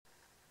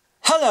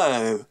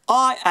Hello,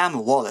 I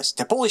am Wallace,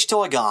 the Polish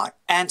toy guy,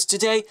 and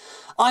today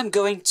I'm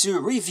going to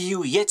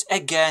review yet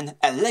again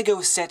a Lego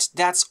set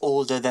that's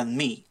older than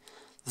me.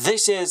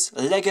 This is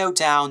Lego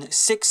Town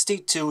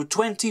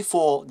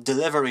 6224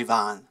 Delivery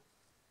Van.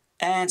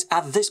 And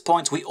at this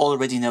point we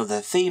already know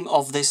the theme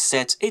of this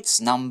set,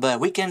 its number.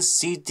 We can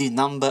see the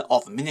number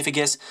of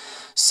minifigures,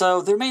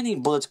 so the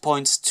remaining bullet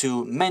points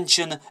to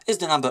mention is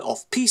the number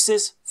of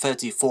pieces,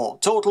 34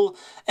 total,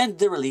 and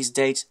the release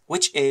date,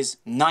 which is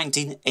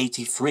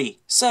 1983,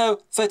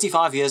 so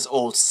 35 years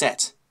old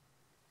set.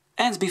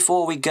 And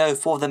before we go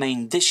for the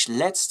main dish,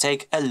 let's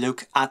take a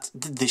look at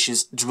the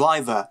dish's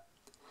driver.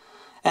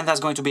 And that's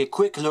going to be a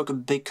quick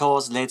look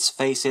because, let's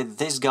face it,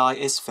 this guy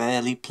is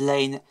fairly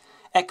plain,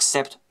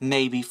 except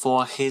maybe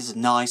for his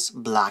nice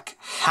black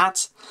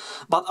hat,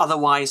 but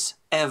otherwise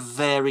a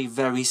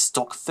very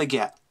stock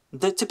figure.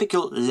 The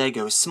typical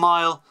Lego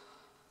smile,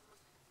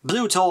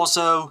 blue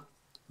torso,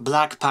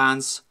 black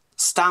pants,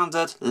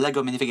 standard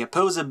Lego minifigure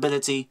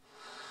posability,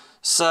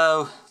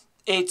 so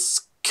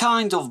it's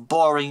kind of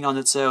boring on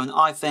its own.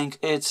 I think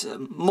it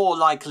more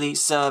likely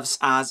serves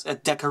as a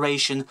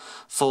decoration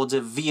for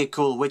the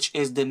vehicle, which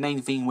is the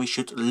main thing we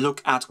should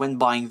look at when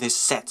buying this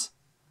set.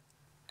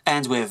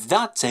 And with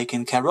that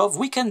taken care of,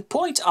 we can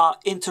point our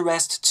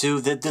interest to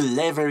the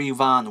delivery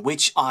van,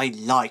 which I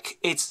like.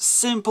 It's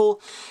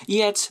simple,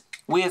 yet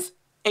with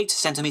 8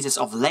 centimeters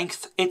of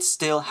length, it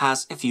still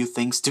has a few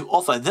things to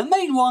offer. The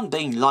main one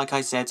being, like I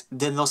said,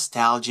 the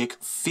nostalgic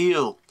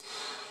feel.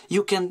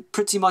 You can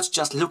pretty much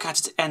just look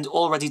at it and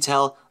already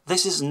tell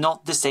this is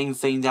not the same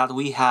thing that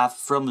we have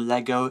from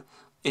Lego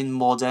in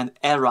modern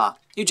era.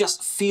 You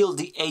just feel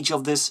the age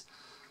of this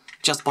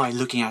just by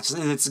looking at it,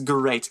 and it's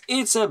great.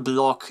 It's a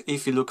block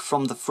if you look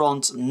from the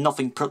front,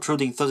 nothing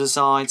protruding through the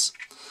sides.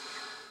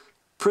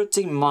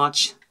 Pretty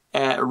much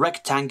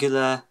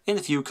rectangular in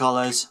a few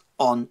colors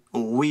on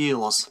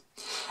wheels.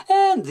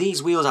 And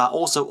these wheels are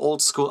also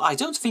old school. I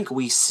don't think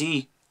we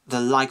see the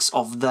likes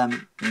of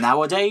them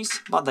nowadays,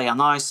 but they are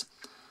nice.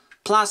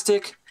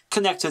 Plastic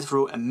connected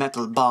through a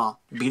metal bar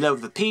below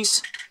the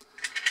piece.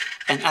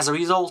 And as a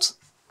result,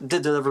 the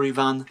delivery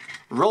van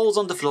rolls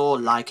on the floor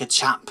like a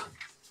champ.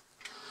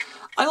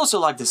 I also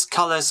like this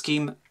color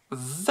scheme,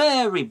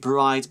 very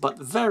bright but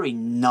very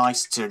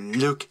nice to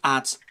look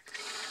at.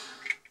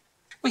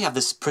 We have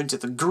this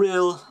printed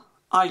grille.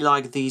 I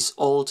like these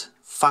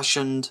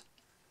old-fashioned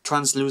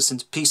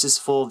translucent pieces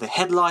for the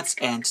headlights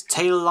and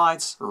tail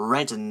lights,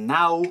 red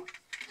now.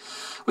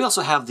 We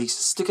also have these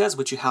stickers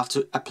which you have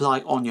to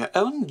apply on your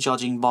own,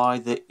 judging by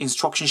the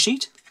instruction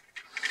sheet.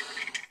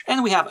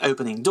 And we have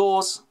opening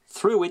doors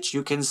through which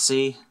you can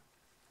see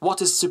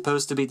what is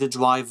supposed to be the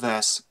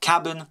driver's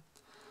cabin,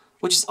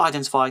 which is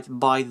identified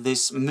by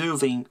this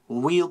moving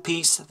wheel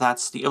piece.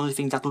 That's the only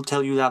thing that will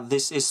tell you that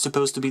this is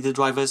supposed to be the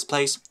driver's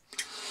place.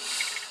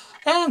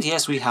 And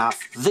yes, we have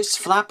this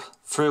flap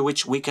through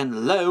which we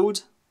can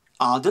load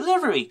our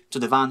delivery to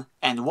the van.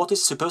 And what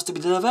is supposed to be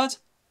delivered?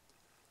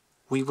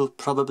 We will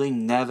probably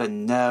never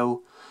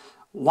know.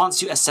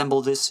 Once you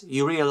assemble this,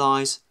 you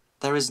realize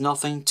there is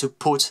nothing to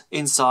put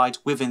inside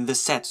within the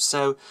set.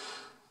 So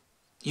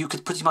you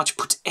could pretty much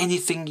put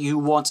anything you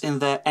want in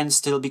there and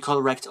still be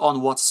correct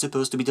on what's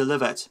supposed to be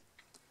delivered.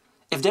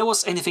 If there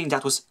was anything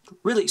that was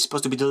really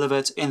supposed to be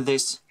delivered in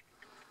this,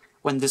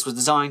 when this was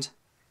designed,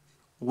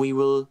 we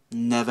will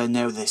never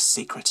know this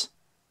secret.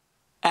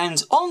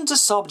 And on the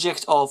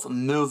subject of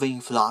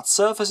moving flat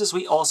surfaces,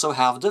 we also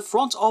have the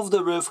front of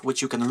the roof,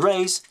 which you can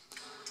raise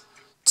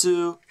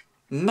to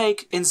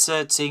make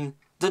inserting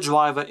the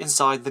driver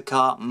inside the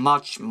car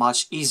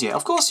much easier.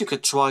 Of course, you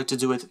could try to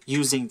do it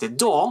using the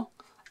door,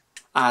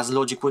 as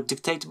logic would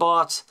dictate,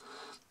 but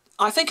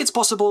I think it's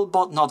possible,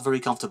 but not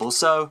very comfortable,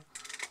 so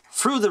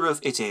through the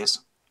roof it is.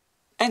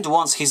 And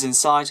once he's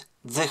inside,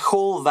 the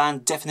whole van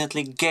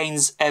definitely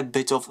gains a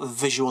bit of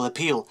visual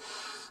appeal.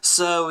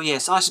 So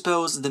yes, I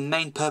suppose the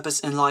main purpose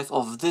in life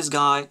of this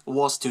guy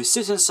was to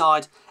sit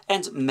inside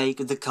and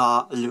make the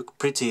car look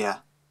prettier.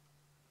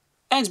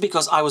 And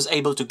because I was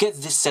able to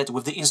get this set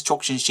with the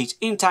instruction sheet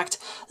intact,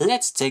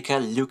 let's take a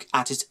look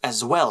at it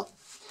as well.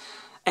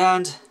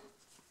 And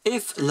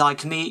if,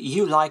 like me,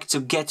 you like to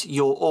get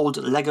your old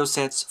Lego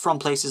sets from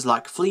places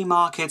like flea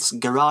markets,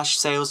 garage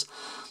sales,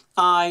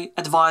 I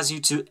advise you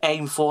to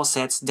aim for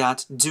sets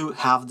that do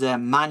have the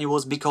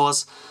manuals,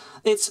 because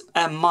it's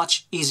a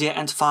much easier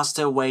and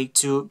faster way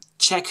to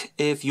check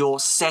if your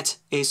set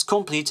is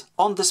complete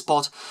on the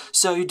spot,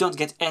 so you don't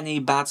get any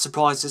bad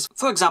surprises.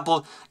 For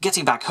example,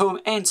 getting back home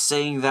and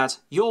saying that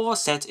your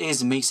set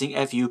is missing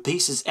a few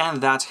pieces,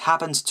 and that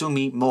happened to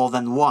me more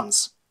than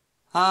once.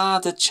 Ah,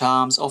 the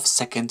charms of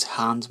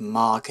second-hand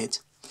market.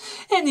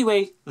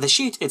 Anyway, the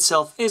sheet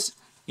itself is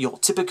your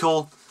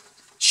typical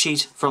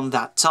sheet from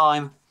that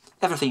time.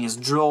 Everything is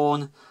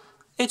drawn.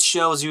 It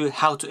shows you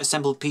how to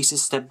assemble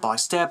pieces step by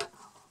step,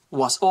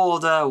 what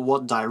order,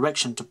 what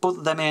direction to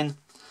put them in.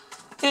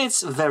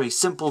 It's very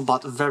simple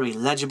but very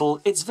legible.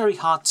 It's very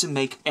hard to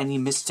make any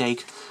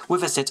mistake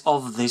with a set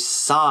of this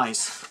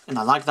size, and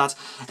I like that.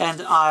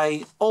 And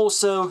I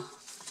also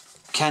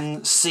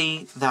can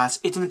see that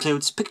it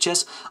includes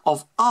pictures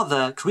of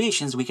other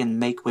creations we can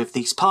make with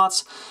these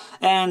parts,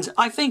 and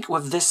I think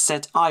with this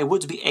set I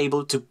would be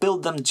able to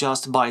build them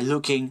just by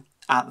looking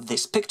at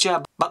this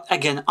picture. But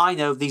again, I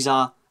know these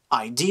are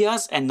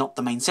ideas and not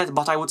the main set,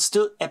 but I would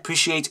still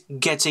appreciate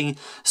getting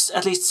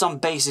at least some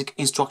basic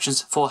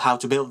instructions for how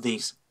to build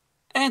these.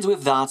 And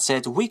with that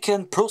said, we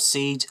can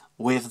proceed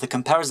with the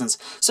comparisons.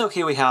 So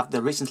here we have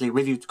the recently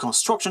reviewed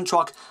construction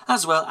truck,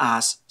 as well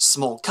as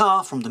small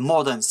car from the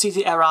modern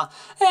city era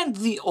and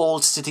the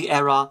old city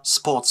era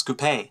sports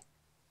coupe.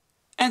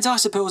 And I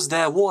suppose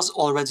there was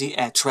already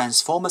a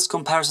Transformers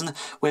comparison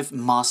with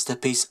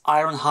Masterpiece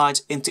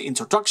Ironhide in the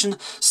introduction,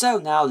 so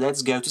now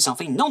let's go to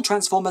something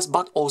non-Transformers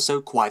but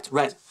also quite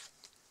red.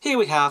 Here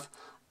we have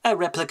a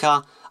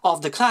replica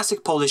of the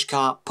classic Polish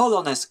car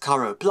Polonez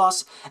Caro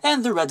Plus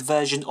and the red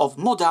version of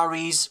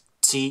Modari's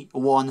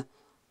T1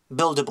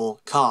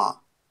 buildable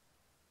car.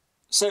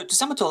 So to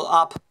sum it all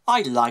up,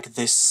 I like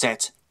this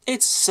set.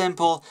 It's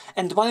simple,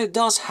 and while it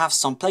does have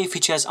some play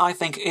features, I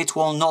think it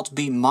will not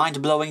be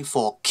mind-blowing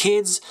for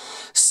kids.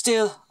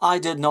 Still, I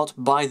did not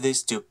buy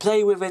this to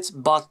play with it,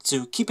 but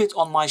to keep it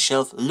on my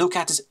shelf, look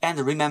at it and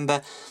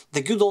remember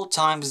the good old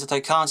times that I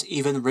can't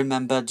even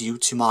remember due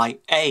to my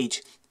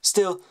age.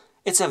 Still,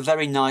 it's a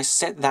very nice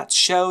set that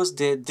shows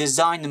the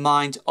design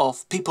mind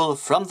of people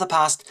from the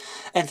past,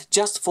 and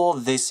just for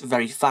this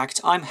very fact,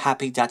 I'm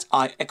happy that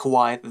I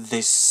acquired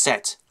this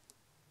set.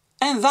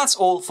 And that's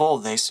all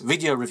for this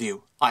video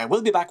review. I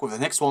will be back with the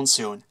next one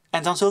soon,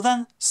 and until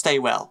then, stay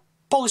well.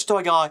 Polish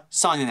Toy Guy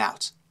signing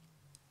out.